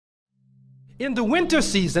In the winter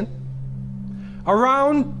season,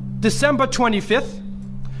 around December 25th,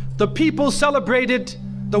 the people celebrated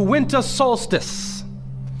the winter solstice.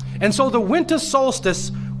 And so the winter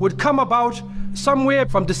solstice would come about somewhere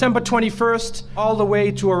from December 21st all the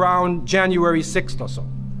way to around January 6th or so.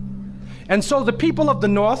 And so the people of the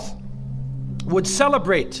North would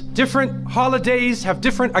celebrate different holidays, have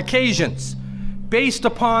different occasions based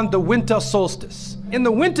upon the winter solstice. In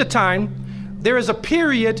the wintertime, there is a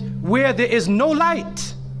period where there is no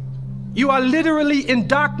light. You are literally in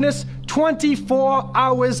darkness 24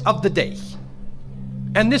 hours of the day.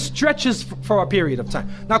 And this stretches for a period of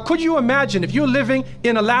time. Now, could you imagine if you're living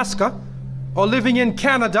in Alaska, or living in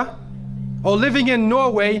Canada, or living in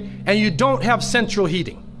Norway, and you don't have central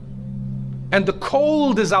heating, and the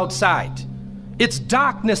cold is outside, it's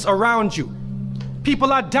darkness around you,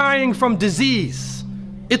 people are dying from disease,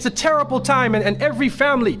 it's a terrible time, and every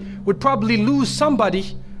family would probably lose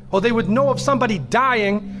somebody, or they would know of somebody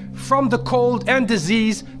dying from the cold and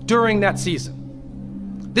disease during that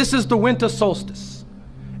season. This is the winter solstice.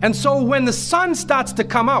 And so when the sun starts to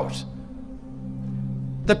come out,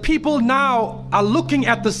 the people now are looking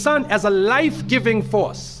at the sun as a life-giving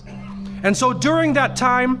force. And so during that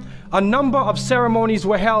time, a number of ceremonies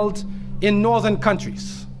were held in northern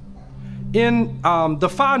countries. In the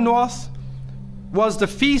far north was the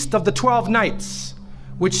Feast of the 12 Nights,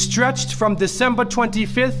 which stretched from December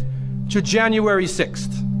 25th to January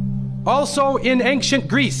 6th. Also in ancient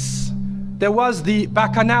Greece, there was the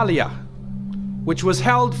Bacchanalia, which was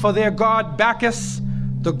held for their god Bacchus,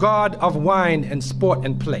 the god of wine and sport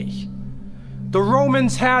and play. The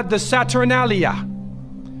Romans had the Saturnalia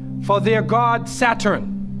for their god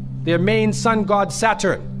Saturn, their main sun god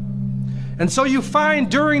Saturn. And so you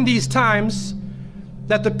find during these times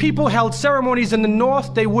that the people held ceremonies in the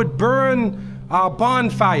north. They would burn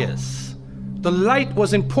bonfires. The light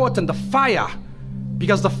was important, the fire,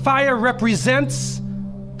 because the fire represents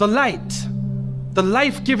the light, the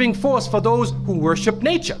life-giving force for those who worship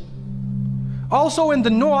nature. Also in the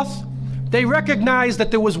north, they recognized that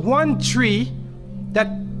there was one tree that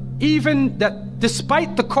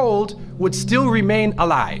despite the cold would still remain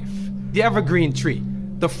alive, the evergreen tree,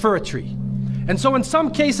 the fir tree. And so in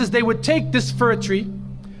some cases they would take this fir tree,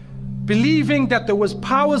 believing that there was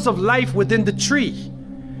powers of life within the tree,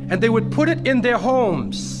 and they would put it in their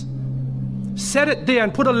homes, set it there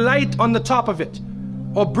and put a light on the top of it,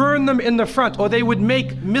 or burn them in the front, or they would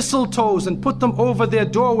make mistletoes and put them over their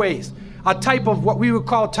doorways, a type of what we would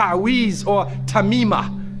call ta'weez or tamima.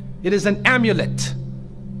 It is an amulet.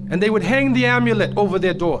 And they would hang the amulet over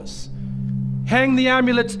their doors, hang the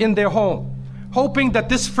amulets in their home, hoping that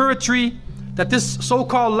this fir tree, that this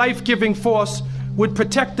so-called life-giving force would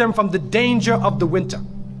protect them from the danger of the winter.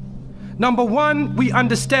 Number one, we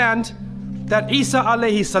understand that Isa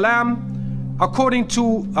alayhi salam, according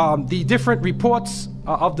to the different reports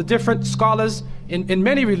of the different scholars in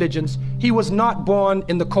many religions, he was not born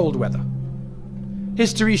in the cold weather.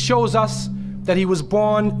 History shows us that he was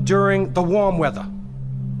born during the warm weather.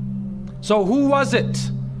 So who was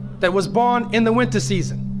it that was born in the winter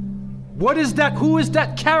season? What is that? Who is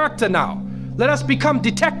that character now? Let us become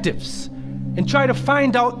detectives and try to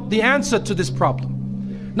find out the answer to this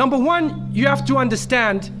problem. Number one, you have to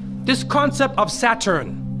understand this concept of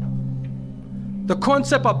Saturn, the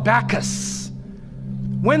concept of Bacchus.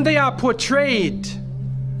 When they are portrayed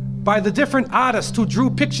by the different artists who drew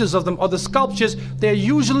pictures of them, or the sculptures, they're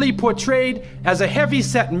usually portrayed as a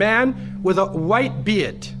heavy-set man with a white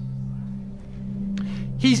beard.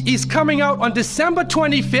 He's coming out on December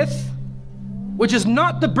 25th, which is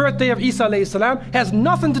not the birthday of Isa alayhi salam, has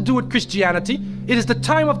nothing to do with Christianity. It is the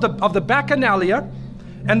time of the Bacchanalia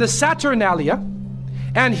and the Saturnalia,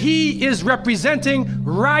 and he is representing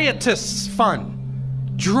riotous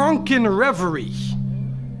fun, drunken reverie.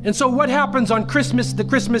 And so what happens on Christmas, the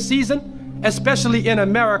Christmas season, especially in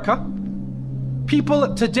America,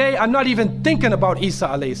 people today are not even thinking about Isa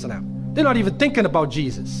alayhi salam. They're not even thinking about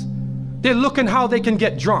Jesus. They're looking how they can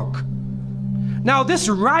get drunk. Now this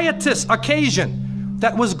riotous occasion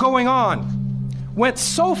that was going on went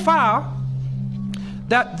so far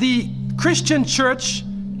that the Christian church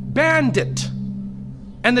banned it.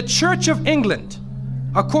 And the Church of England,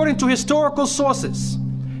 according to historical sources,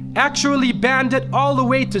 actually banned it all the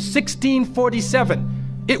way to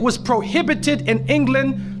 1647. It was prohibited in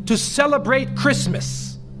England to celebrate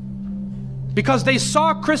Christmas because they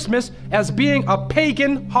saw Christmas as being a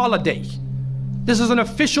pagan holiday. This is an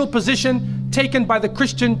official position taken by the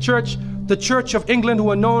Christian church, the Church of England, who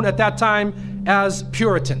were known at that time as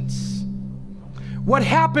Puritans. What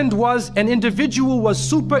happened was an individual was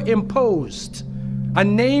superimposed. A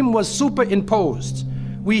name was superimposed,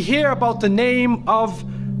 we hear about the name of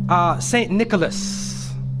Saint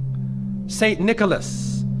Nicholas. Saint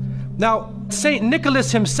Nicholas. Now, Saint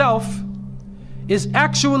Nicholas himself is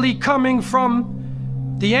actually coming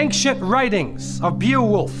from the ancient writings of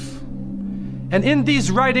Beowulf. And in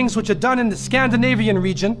these writings, which are done in the Scandinavian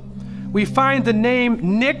region, we find the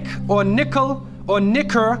name Nick or Nickel or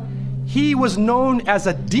Nicker. He was known as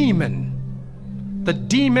a demon, the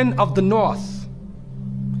demon of the north.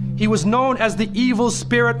 He was known as the evil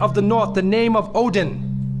spirit of the north, the name of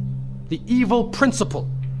Odin, the evil principle.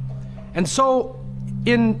 And so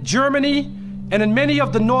in Germany and in many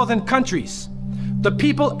of the northern countries, the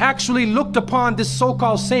people actually looked upon this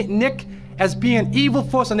so-called Saint Nick as being an evil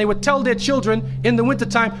force, and they would tell their children in the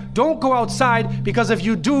wintertime, don't go outside, because if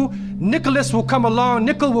you do, Nicholas will come along,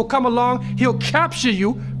 Nickel will come along, he'll capture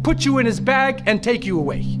you, put you in his bag, and take you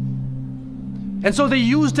away. And so they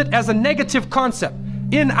used it as a negative concept.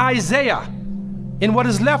 In Isaiah, in what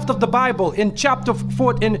is left of the Bible, in chapter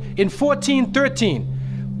 4, in 14:13,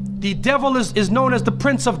 the devil is known as the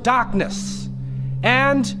prince of darkness.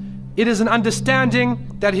 And it is an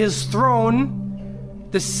understanding that his throne,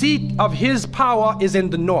 the seat of his power, is in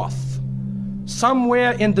the north.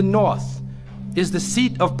 Somewhere in the north is the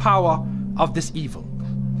seat of power of this evil.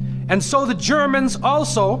 And so the Germans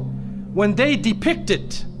also, when they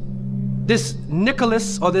depicted this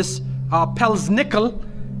Nicholas, or this Pelsnickel,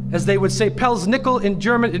 as they would say, Pelsnickel in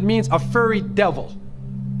German, it means a furry devil.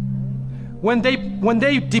 When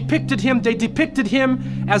they depicted him, they depicted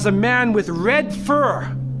him as a man with red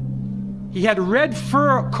fur. He had red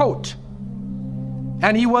fur coat,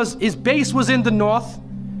 and his base was in the north,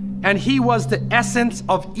 and he was the essence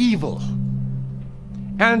of evil.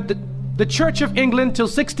 And the Church of England till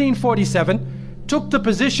 1647 took the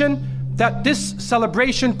position that this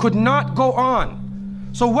celebration could not go on.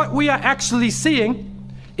 So what we are actually seeing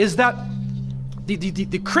is that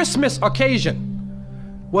the Christmas occasion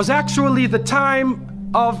was actually the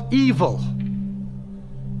time of evil.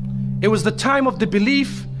 It was the time of the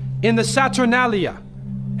belief in the Saturnalia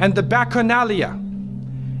and the Bacchanalia.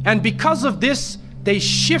 And because of this, they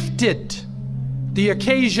shifted the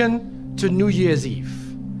occasion to New Year's Eve.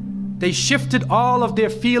 They shifted all of their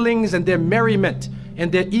feelings and their merriment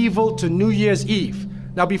and their evil to New Year's Eve.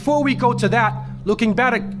 Now, before we go to that, looking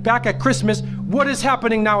back at Christmas, what is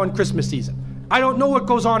happening now in Christmas season? I don't know what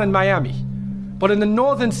goes on in Miami, but in the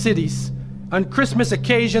northern cities, on Christmas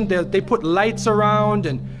occasion, they put lights around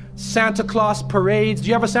and Santa Claus parades. Do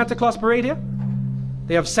you have a Santa Claus parade here?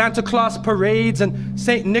 They have Santa Claus parades, and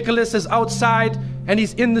St. Nicholas is outside, and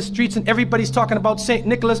he's in the streets, and everybody's talking about St.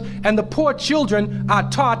 Nicholas, and the poor children are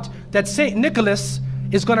taught that St. Nicholas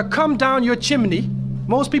is gonna come down your chimney.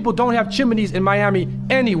 Most people don't have chimneys in Miami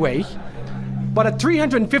anyway, but a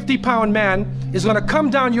 350-pound man is gonna come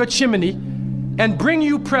down your chimney and bring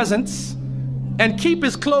you presents and keep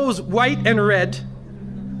his clothes white and red,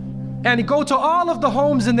 and he go to all of the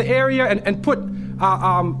homes in the area and put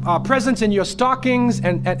presents in your stockings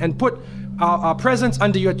and put presents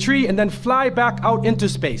under your tree, and then fly back out into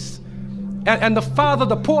space. And the father,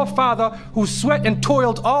 the poor father who sweat and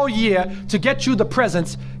toiled all year to get you the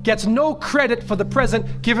presents, gets no credit for the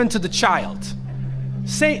present given to the child.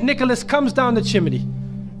 Saint Nicholas comes down the chimney,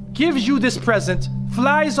 gives you this present,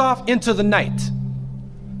 flies off into the night.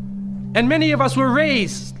 And many of us were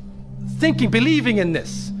raised thinking, believing in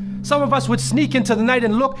this. Some of us would sneak into the night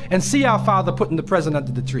and look and see our father putting the present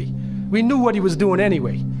under the tree. We knew what he was doing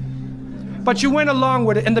anyway. But you went along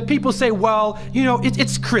with it, and the people say, well, you know,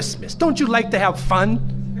 it's Christmas. Don't you like to have fun?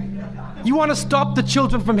 You want to stop the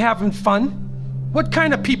children from having fun? What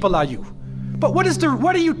kind of people are you? But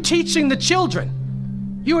what are you teaching the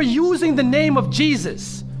children? You are using the name of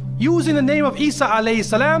Jesus, using the name of Isa alayhi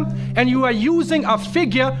salam, and you are using a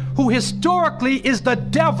figure who historically is the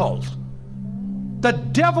devil. The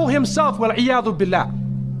devil himself, wal-iyadhu billah.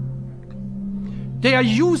 They are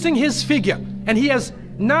using his figure, and he has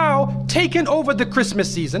now taken over the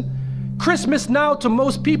Christmas season. Christmas now to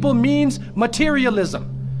most people means materialism.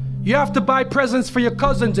 You have to buy presents for your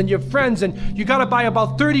cousins and your friends, and you gotta buy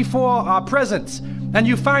about 34 presents. And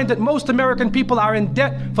you find that most American people are in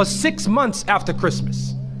debt for 6 months after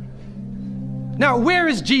Christmas. Now, where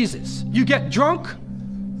is Jesus? You get drunk,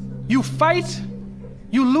 you fight,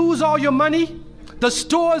 you lose all your money, the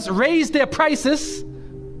stores raise their prices.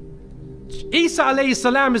 Isa alayhi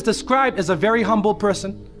salam is described as a very humble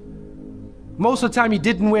person. Most of the time he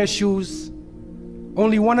didn't wear shoes,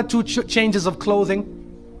 only 1 or 2 changes of clothing.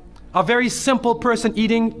 A very simple person,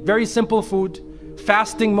 eating very simple food,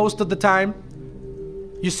 fasting most of the time.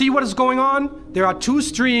 You see what is going on? There are 2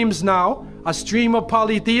 streams now, a stream of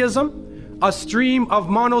polytheism, a stream of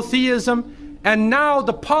monotheism, And now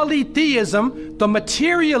the polytheism, the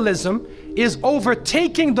materialism, is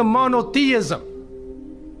overtaking the monotheism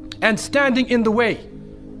and standing in the way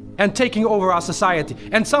and taking over our society.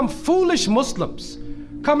 And some foolish Muslims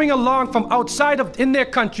coming along from outside of in their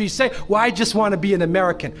country say, well, I just want to be an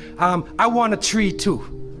American. I want a tree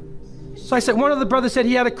too. So I said, one of the brothers said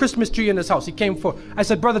he had a Christmas tree in his house. He came for, I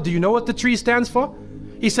said, brother, do you know what the tree stands for?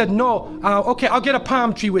 He said, no. Okay, I'll get a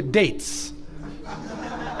palm tree with dates.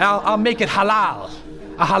 I'll make it halal,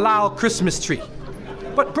 a halal Christmas tree.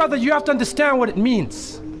 But brother, you have to understand what it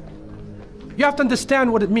means. You have to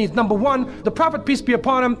understand what it means. Number one, the Prophet, peace be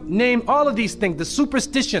upon him, named all of these things, the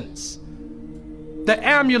superstitions, the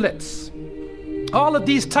amulets, all of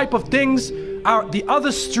these type of things are the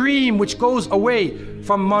other stream which goes away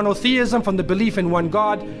from monotheism, from the belief in one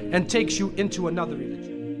God, and takes you into another religion.